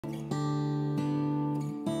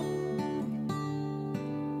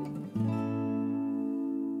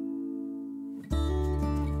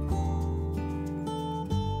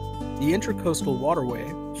The Intracoastal Waterway,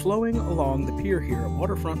 flowing along the pier here at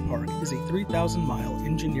Waterfront Park, is a 3,000-mile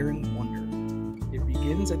engineering wonder. It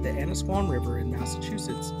begins at the Annisquam River in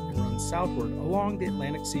Massachusetts and runs southward along the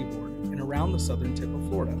Atlantic seaboard and around the southern tip of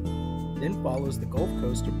Florida, then follows the Gulf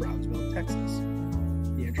Coast of Brownsville, Texas.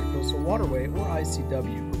 The Intracoastal Waterway, or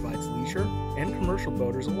ICW, provides leisure and commercial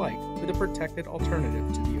boaters alike with a protected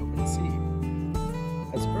alternative to the open sea.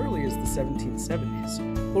 As early as the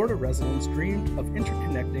 1770s, Florida residents dreamed of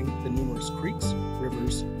interconnecting the numerous creeks,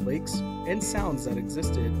 rivers, lakes, and sounds that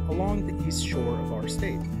existed along the east shore of our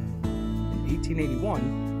state. In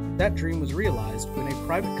 1881, that dream was realized when a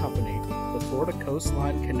private company, the Florida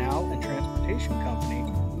Coastline Canal and Transportation Company,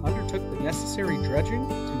 undertook the necessary dredging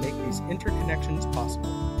to make these interconnections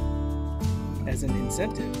possible. As an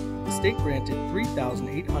incentive, the state granted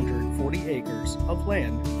 3,840 acres of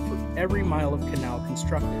land for every mile of canal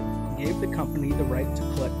constructed and gave the company the right to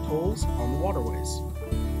collect tolls on the waterways.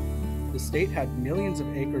 The state had millions of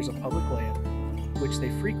acres of public land, which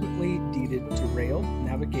they frequently deeded to rail,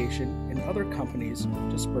 navigation, and other companies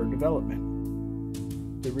to spur development.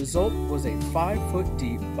 The result was a 5-foot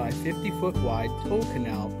deep by 50-foot wide toll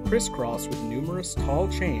canal crisscrossed with numerous tall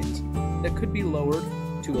chains that could be lowered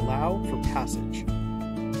to allow for passage,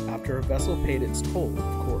 after a vessel paid its toll,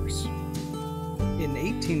 of course. In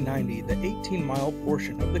 1890, the 18-mile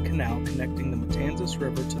portion of the canal connecting the Matanzas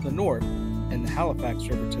River to the north and the Halifax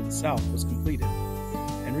River to the south was completed.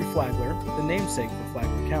 Henry Flagler, the namesake for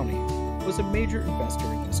Flagler County, was a major investor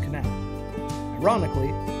in this canal.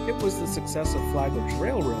 Ironically, it was the success of Flagler's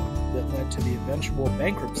Railroad that led to the eventual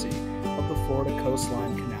bankruptcy of the Florida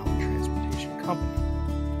Coastline Canal and Transportation Company.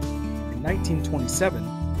 In 1927,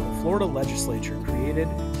 the Florida legislature created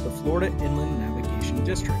the Florida Inland Navigation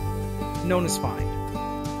District, known as FIND,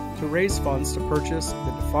 to raise funds to purchase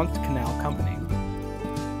the defunct canal company.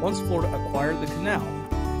 Once Florida acquired the canal,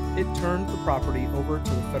 it turned the property over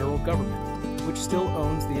to the federal government, which still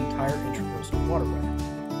owns the entire Intracoastal Waterway.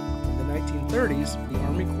 In the 1930s, the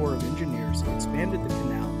Army Corps of Engineers expanded the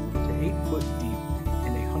canal to 8 foot deep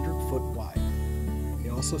and 100 foot wide. They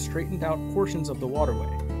also straightened out portions of the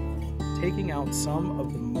waterway, taking out some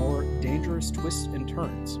of the more dangerous twists and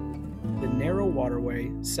turns. The narrow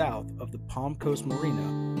waterway south of the Palm Coast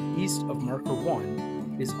Marina, east of Marker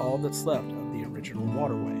 1, is all that's left of the original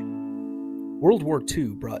waterway. World War II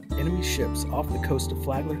brought enemy ships off the coast of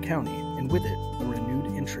Flagler County, and with it, a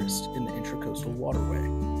renewed interest in the Intracoastal Waterway.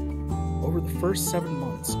 Over the first 7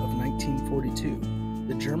 months of 1942,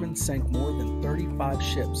 the Germans sank more than 35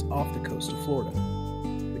 ships off the coast of Florida.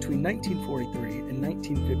 Between 1943 and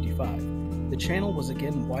 1955, the channel was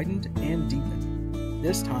again widened and deepened,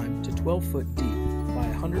 this time to 12 foot deep by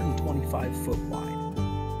 125 foot wide.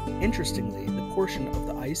 Interestingly, the portion of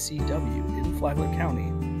the ICW in Flagler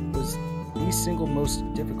County was the single most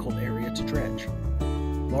difficult area to dredge.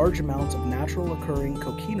 Large amounts of natural occurring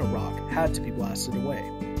coquina rock had to be blasted away.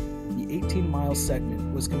 The 18-mile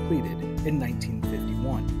segment was completed in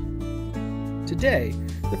 1951. Today,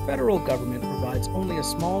 the federal government provides only a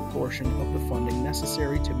small portion of the funding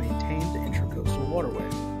necessary to maintain the Intracoastal Waterway.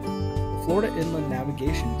 The Florida Inland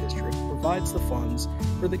Navigation District provides the funds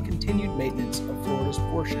for the continued maintenance of Florida's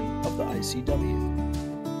portion of the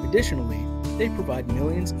ICW. Additionally, they provide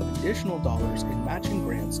millions of additional dollars in matching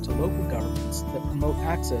grants to local governments that promote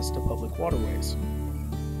access to public waterways.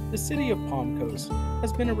 The city of Palm Coast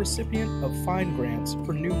has been a recipient of FIND grants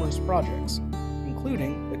for numerous projects,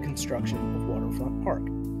 including the construction of Waterfront Park.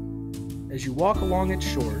 As you walk along its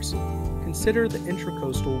shores, consider the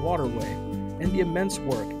Intracoastal Waterway and the immense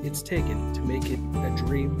work it's taken to make it a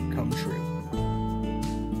dream come true.